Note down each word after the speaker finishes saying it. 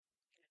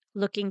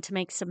Looking to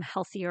make some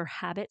healthier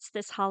habits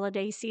this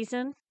holiday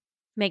season?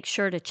 Make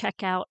sure to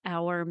check out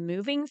our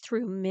Moving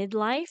Through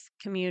Midlife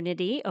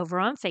community over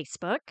on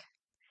Facebook,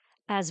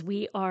 as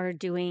we are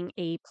doing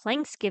a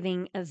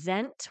Planksgiving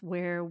event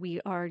where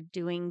we are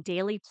doing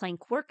daily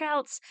plank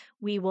workouts.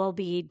 We will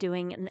be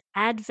doing an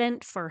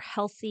Advent for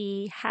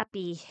healthy,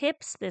 happy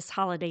hips this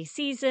holiday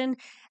season,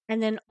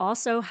 and then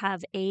also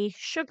have a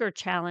sugar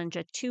challenge,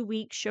 a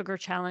 2-week sugar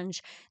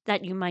challenge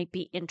that you might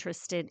be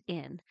interested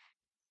in.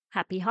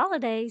 Happy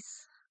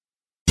holidays!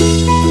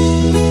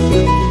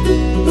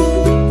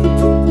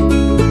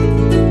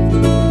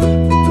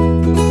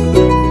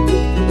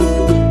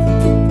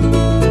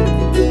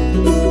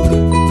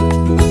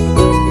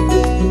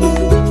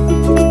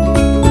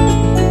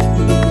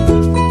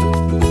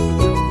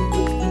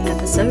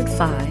 Episode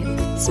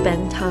 5,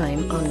 Spend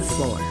Time on the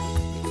Floor.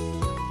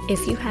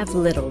 If you have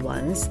little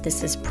ones,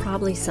 this is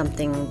probably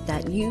something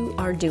that you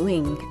are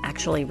doing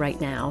actually right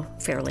now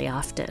fairly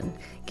often,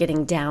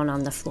 getting down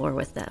on the floor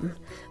with them.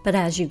 But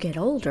as you get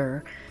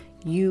older,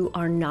 you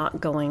are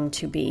not going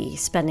to be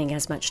spending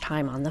as much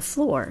time on the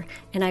floor.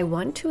 And I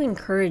want to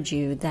encourage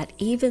you that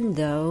even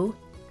though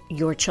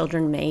your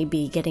children may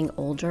be getting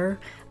older,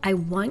 I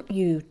want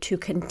you to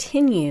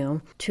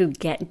continue to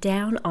get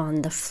down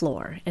on the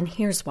floor. And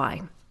here's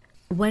why.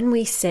 When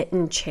we sit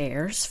in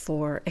chairs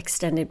for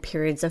extended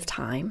periods of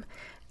time,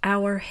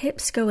 our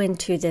hips go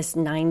into this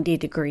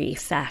 90-degree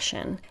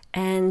fashion,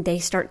 and they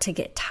start to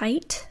get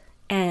tight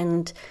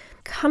and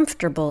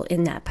comfortable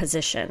in that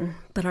position.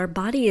 But our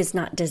body is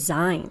not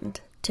designed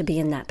to be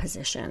in that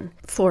position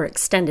for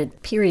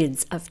extended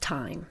periods of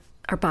time.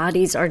 Our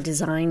bodies are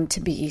designed to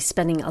be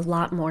spending a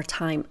lot more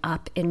time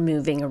up and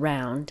moving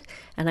around.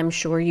 And I'm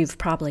sure you've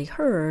probably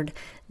heard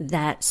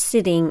that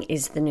sitting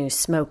is the new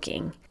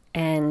smoking.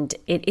 And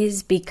it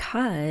is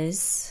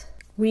because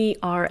we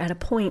are at a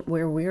point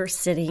where we're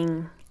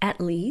sitting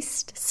at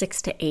least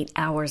 6 to 8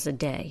 hours a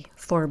day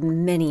for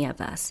many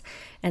of us.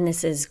 And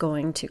this is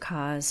going to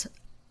cause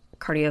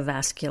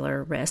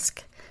cardiovascular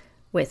risk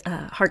with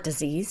heart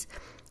disease,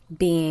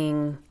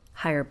 being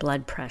higher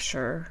blood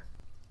pressure,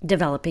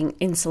 developing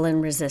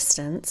insulin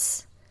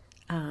resistance,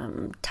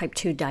 type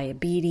 2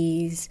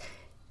 diabetes,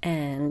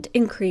 and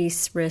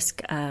increased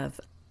risk of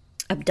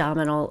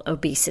abdominal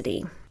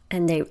obesity.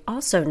 And they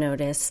also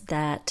notice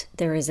that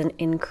there is an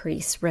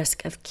increased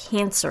risk of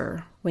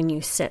cancer when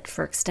you sit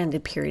for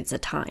extended periods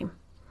of time.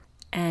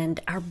 And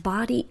our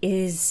body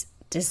is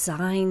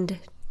designed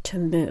to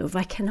move.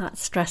 I cannot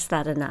stress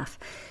that enough.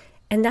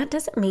 And that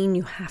doesn't mean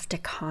you have to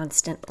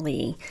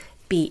constantly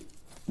be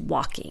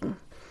walking.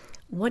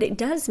 What it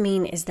does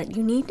mean is that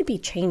you need to be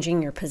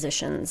changing your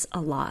positions a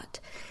lot.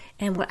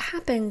 And what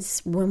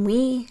happens when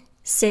we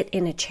sit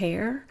in a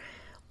chair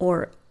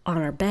or on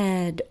our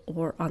bed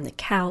or on the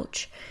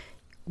couch,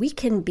 we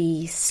can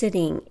be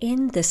sitting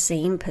in the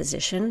same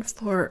position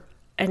for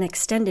an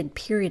extended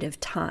period of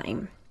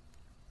time.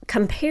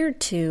 Compared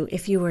to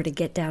if you were to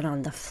get down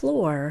on the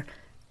floor,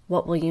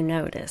 what will you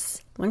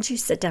notice? Once you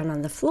sit down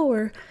on the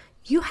floor,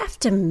 you have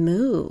to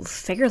move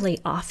fairly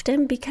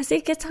often because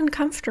it gets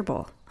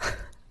uncomfortable.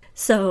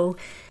 So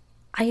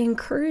I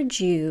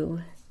encourage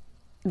you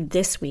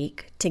this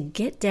week to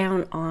get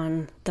down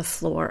on the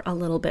floor a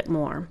little bit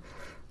more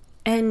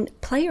and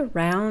play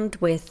around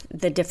with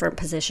the different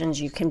positions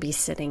you can be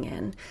sitting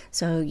in.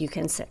 So you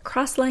can sit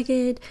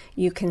cross-legged,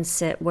 you can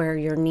sit where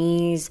your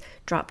knees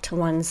drop to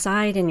one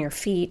side and your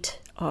feet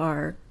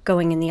are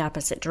going in the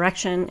opposite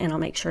direction, and I'll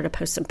make sure to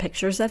post some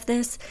pictures of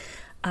this.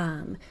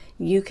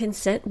 You can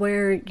sit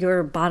where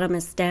your bottom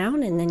is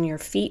down and then your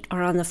feet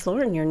are on the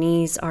floor and your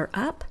knees are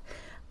up.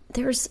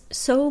 There's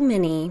so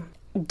many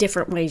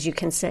different ways you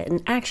can sit.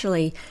 And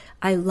actually,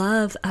 I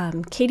love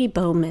Katie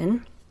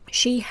Bowman.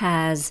 She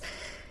has,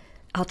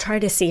 I'll try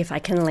to see if I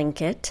can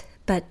link it,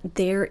 but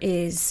there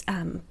is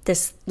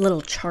this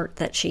little chart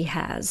that she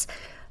has.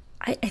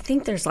 I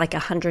think there's like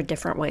 100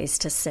 different ways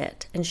to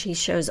sit, and she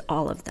shows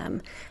all of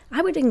them.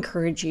 I would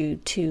encourage you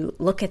to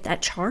look at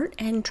that chart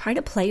and try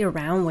to play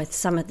around with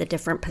some of the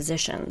different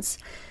positions,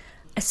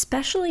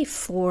 especially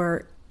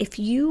for if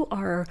you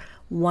are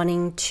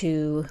wanting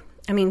to,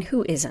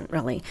 who isn't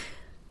really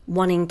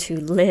wanting to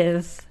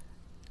live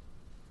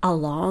a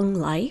long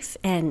life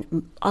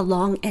and a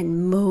long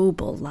and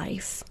mobile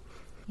life?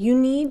 You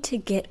need to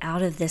get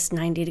out of this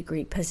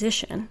 90-degree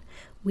position.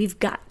 We've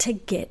got to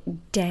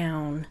get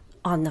down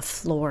on the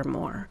floor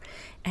more.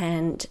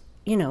 And,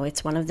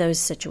 it's one of those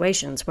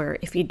situations where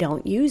if you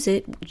don't use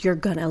it, you're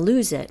going to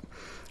lose it.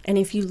 And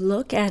if you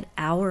look at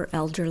our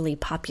elderly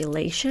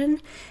population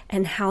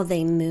and how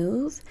they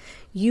move,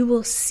 you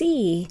will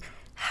see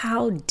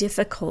how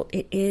difficult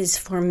it is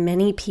for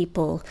many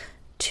people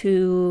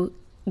to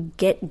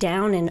get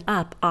down and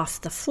up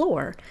off the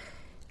floor.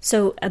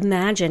 So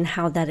imagine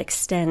how that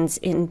extends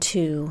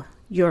into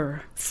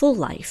your full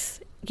life,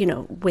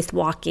 with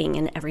walking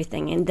and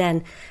everything. And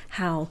then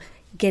how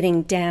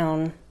getting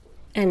down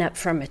and up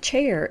from a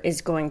chair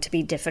is going to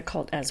be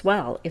difficult as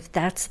well. If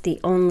that's the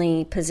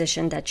only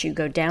position that you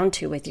go down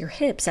to with your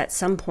hips, at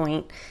some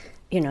point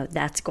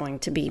that's going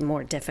to be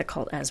more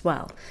difficult as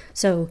well.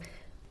 So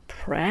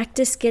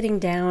practice getting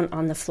down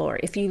on the floor.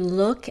 If you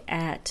look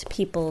at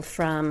people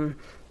from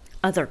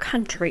other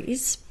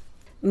countries,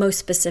 most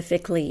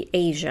specifically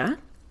Asia,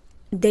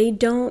 they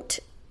don't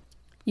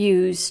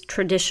use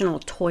traditional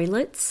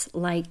toilets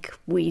like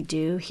we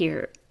do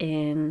here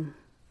in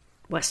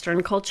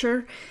Western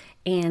culture,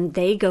 and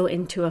they go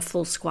into a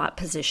full squat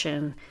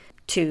position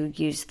to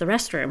use the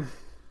restroom.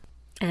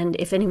 And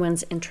if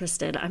anyone's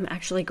interested, I'm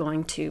actually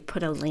going to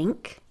put a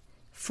link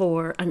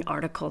for an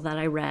article that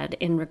I read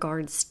in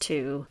regards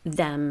to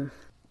them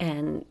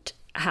and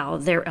how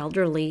they're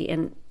elderly,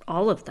 and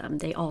all of them,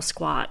 they all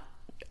squat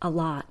a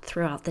lot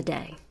throughout the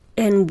day.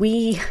 And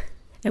we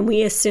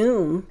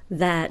assume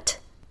that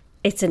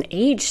it's an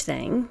age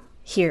thing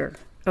here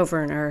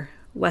over in our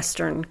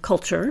Western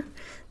culture,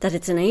 that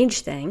it's an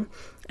age thing,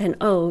 and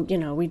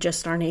we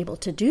just aren't able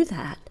to do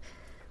that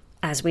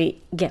as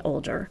we get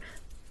older.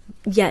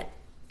 Yet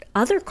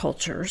other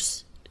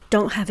cultures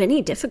don't have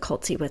any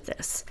difficulty with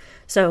this.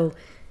 So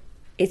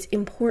it's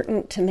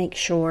important to make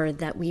sure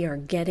that we are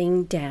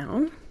getting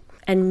down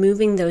and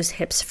moving those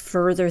hips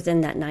further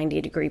than that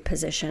 90-degree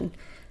position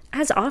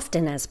as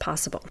often as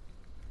possible.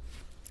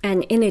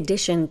 And in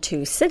addition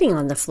to sitting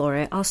on the floor,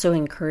 I also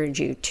encourage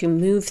you to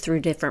move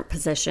through different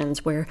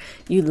positions where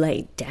you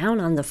lay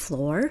down on the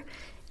floor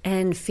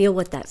and feel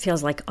what that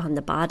feels like on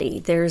the body.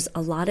 There's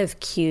a lot of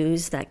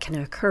cues that can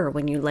occur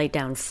when you lay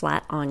down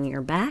flat on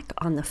your back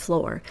on the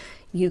floor.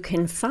 You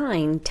can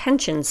find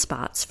tension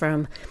spots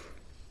from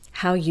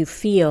how you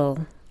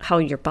feel, how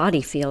your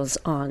body feels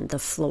on the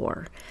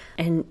floor.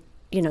 And,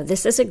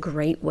 this is a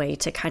great way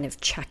to kind of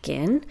check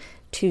in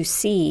to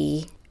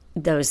see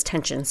those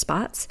tension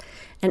spots,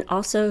 and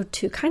also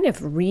to kind of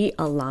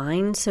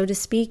realign, so to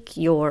speak,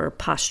 your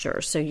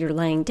posture. So you're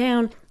laying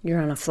down,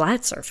 you're on a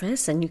flat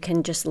surface, and you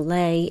can just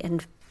lay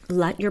and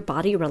let your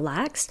body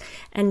relax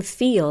and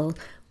feel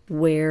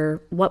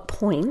what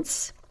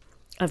points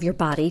of your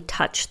body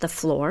touch the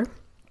floor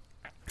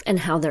and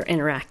how they're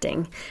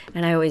interacting.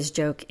 And I always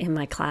joke in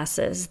my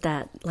classes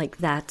that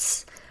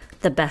that's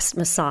the best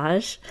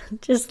massage,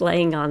 just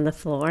laying on the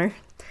floor.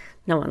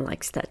 No one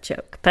likes that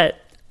joke, but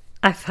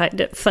I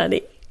find it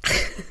funny.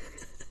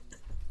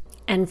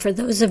 And for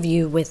those of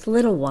you with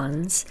little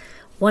ones,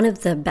 one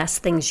of the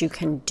best things you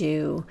can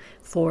do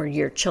for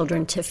your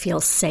children to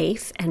feel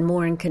safe and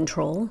more in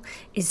control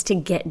is to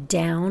get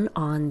down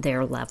on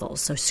their level.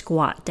 So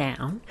squat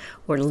down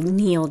or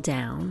kneel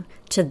down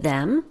to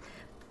them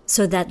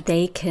so that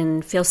they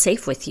can feel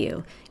safe with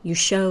you. You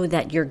show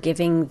that you're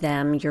giving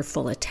them your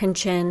full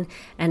attention,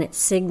 and it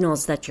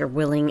signals that you're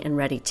willing and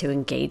ready to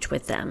engage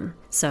with them.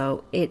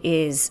 So it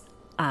is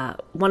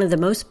one of the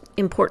most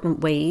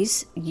important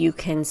ways you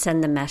can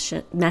send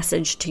the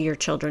message to your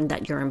children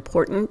that you're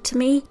important to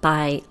me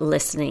by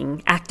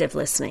active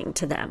listening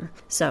to them.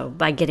 So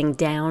by getting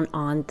down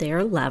on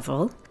their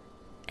level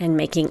and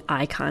making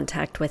eye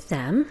contact with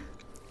them,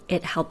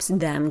 it helps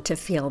them to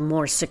feel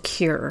more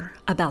secure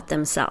about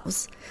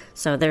themselves.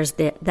 So there's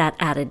that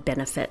added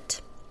benefit.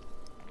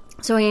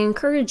 So I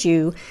encourage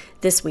you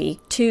this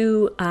week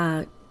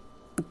to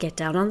get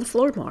down on the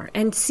floor more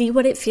and see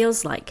what it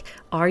feels like.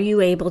 Are you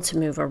able to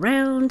move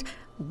around?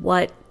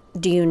 What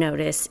do you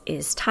notice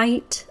is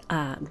tight?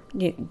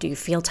 Do you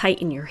feel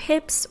tight in your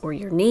hips or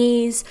your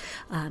knees?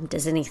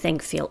 Does anything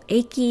feel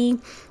achy?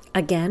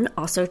 Again,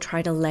 also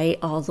try to lay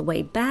all the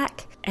way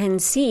back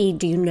and see,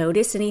 do you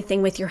notice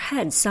anything with your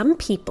head? Some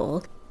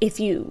people, if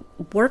you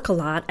work a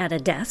lot at a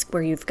desk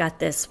where you've got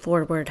this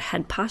forward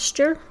head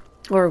posture,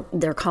 or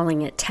they're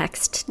calling it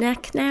text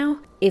neck now,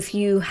 if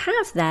you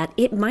have that,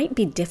 it might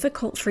be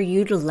difficult for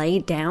you to lay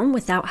down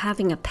without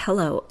having a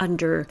pillow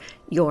under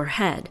your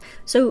head.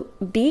 So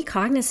be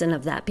cognizant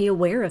of that. Be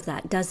aware of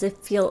that. Does it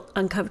feel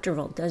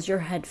uncomfortable? Does your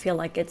head feel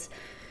like it's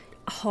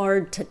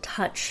hard to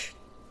touch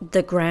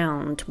the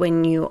ground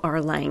when you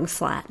are laying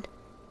flat?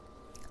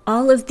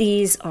 All of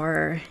these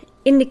are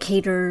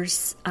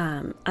indicators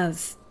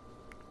of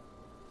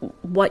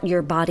what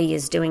your body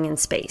is doing in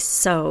space.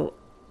 So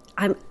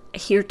I'm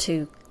here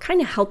to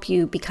kind of help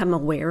you become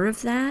aware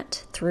of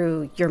that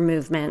through your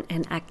movement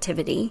and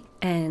activity.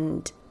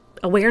 And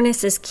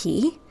awareness is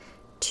key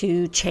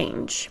to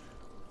change.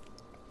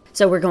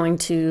 So we're going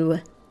to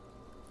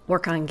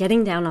work on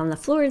getting down on the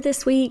floor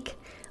this week,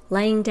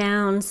 laying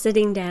down,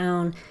 sitting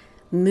down,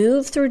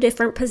 move through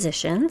different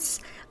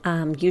positions.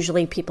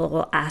 Usually people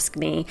will ask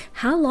me,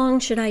 how long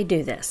should I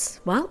do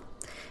this?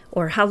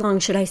 Or how long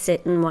should I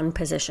sit in one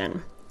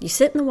position? You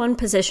sit in the one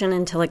position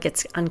until it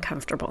gets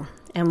uncomfortable.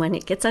 And when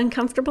it gets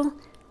uncomfortable,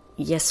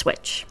 you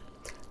switch.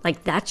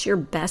 That's your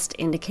best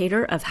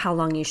indicator of how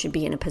long you should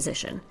be in a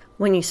position.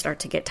 When you start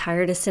to get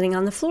tired of sitting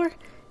on the floor,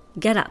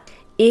 get up.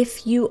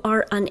 If you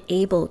are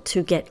unable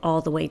to get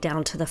all the way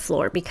down to the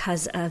floor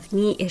because of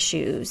knee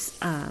issues,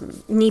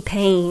 knee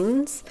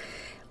pains,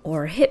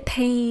 or hip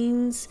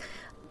pains,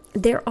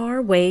 there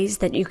are ways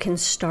that you can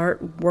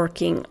start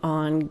working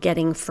on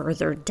getting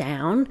further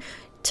down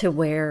to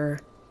where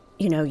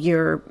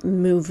you're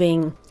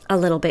moving a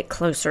little bit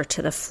closer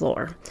to the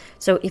floor.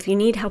 So if you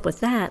need help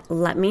with that,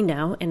 let me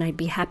know, and I'd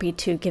be happy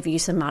to give you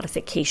some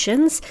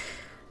modifications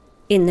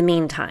in the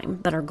meantime.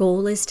 But our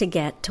goal is to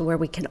get to where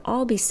we can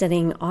all be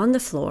sitting on the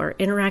floor,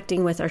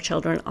 interacting with our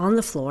children on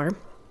the floor,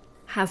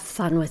 have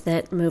fun with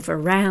it, move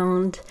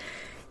around.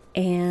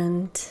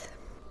 And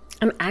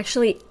I'm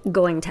actually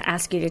going to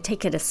ask you to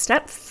take it a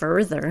step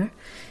further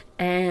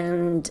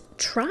and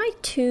try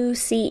to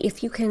see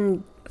if you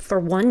can, for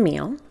one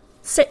meal,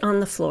 sit on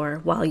the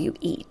floor while you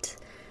eat.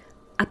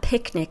 A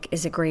picnic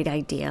is a great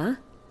idea.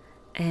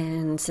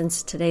 And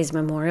since today's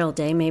Memorial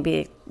Day,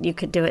 maybe you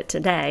could do it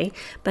today.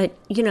 But,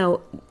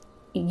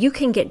 you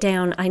can get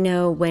down. I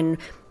know when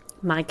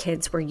my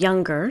kids were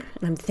younger,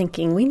 and I'm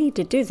thinking we need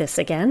to do this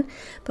again.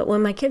 But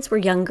when my kids were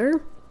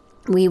younger,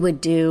 we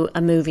would do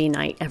a movie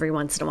night every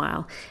once in a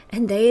while.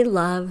 And they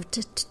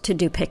loved to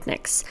do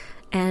picnics.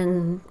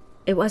 And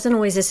it wasn't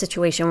always a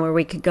situation where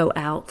we could go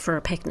out for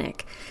a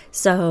picnic.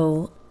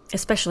 So,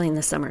 especially in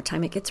the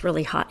summertime, it gets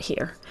really hot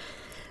here.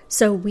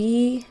 So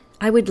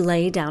I would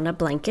lay down a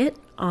blanket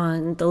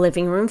on the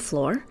living room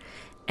floor,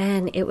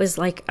 and it was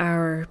like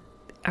our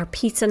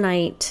pizza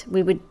night.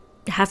 We would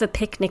have a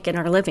picnic in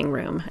our living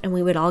room, and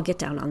we would all get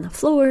down on the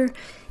floor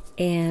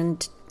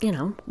and,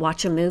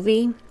 watch a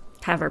movie,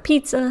 have our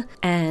pizza,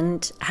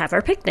 and have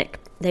our picnic.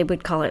 They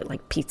would call it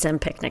like pizza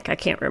and picnic. I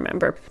can't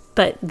remember.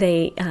 But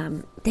they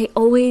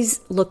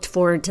always looked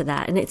forward to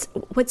that. And it's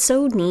what's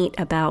so neat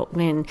about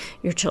when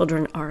your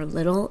children are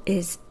little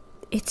is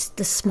it's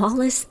the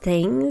smallest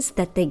things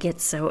that they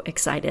get so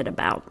excited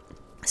about.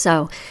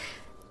 So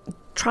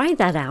try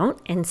that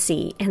out and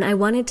see. And I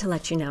wanted to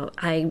let you know,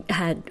 I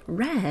had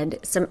read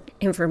some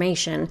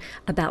information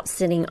about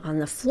sitting on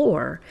the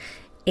floor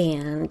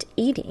and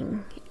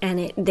eating.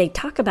 And they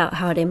talk about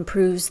how it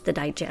improves the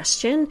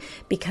digestion,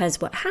 because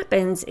what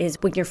happens is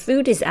when your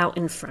food is out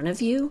in front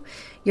of you,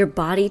 your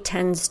body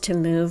tends to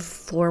move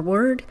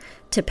forward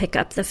to pick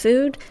up the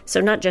food.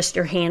 So not just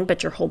your hand,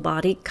 but your whole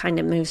body kind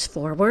of moves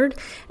forward.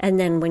 And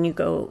then when you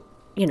go,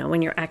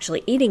 when you're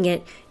actually eating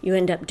it, you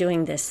end up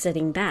doing this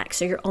sitting back.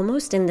 So you're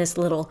almost in this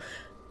little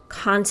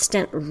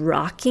constant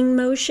rocking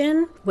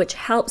motion, which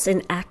helps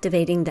in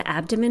activating the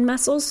abdomen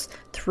muscles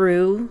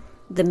through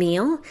the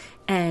meal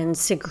and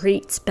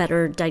secretes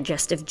better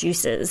digestive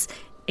juices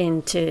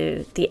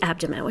into the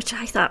abdomen, which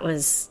I thought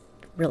was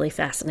really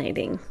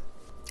fascinating.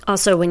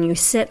 Also, when you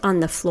sit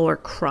on the floor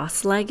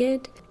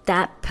cross-legged,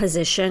 that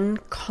position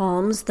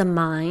calms the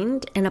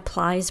mind and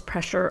applies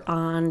pressure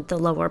on the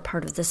lower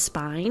part of the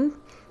spine,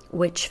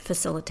 which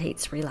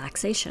facilitates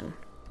relaxation.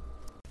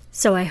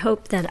 So I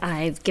hope that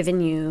I've given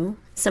you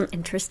some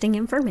interesting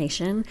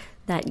information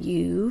that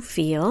you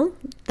feel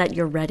that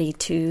you're ready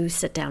to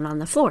sit down on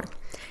the floor.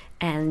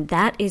 And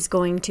that is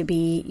going to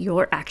be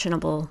your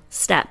actionable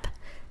step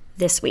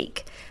this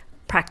week.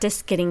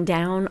 Practice getting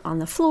down on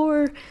the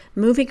floor,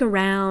 moving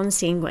around,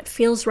 seeing what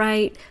feels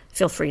right.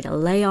 Feel free to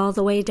lay all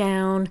the way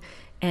down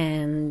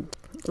and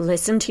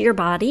listen to your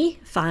body.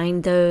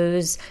 Find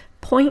those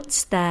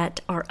points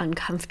that are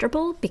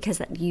uncomfortable, because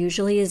that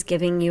usually is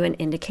giving you an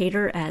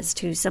indicator as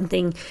to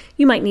something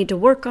you might need to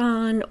work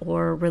on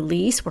or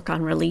work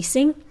on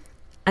releasing.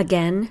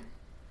 Again,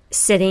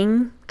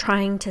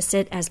 trying to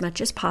sit as much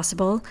as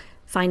possible,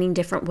 finding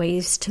different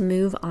ways to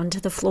move onto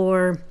the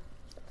floor,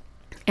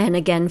 and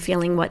again,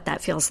 feeling what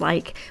that feels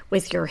like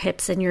with your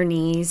hips and your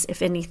knees,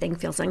 if anything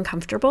feels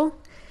uncomfortable.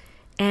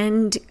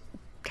 And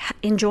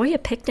enjoy a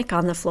picnic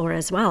on the floor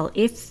as well,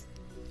 if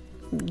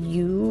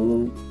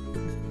you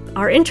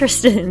are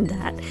interested in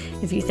that.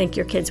 If you think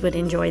your kids would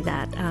enjoy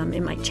that,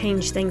 it might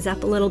change things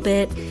up a little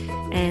bit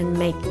and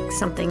make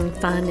something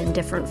fun and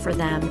different for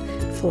them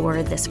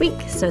for this week.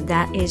 So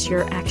that is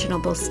your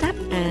actionable step,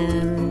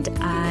 and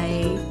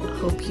I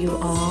hope you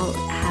all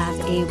have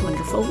a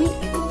wonderful week.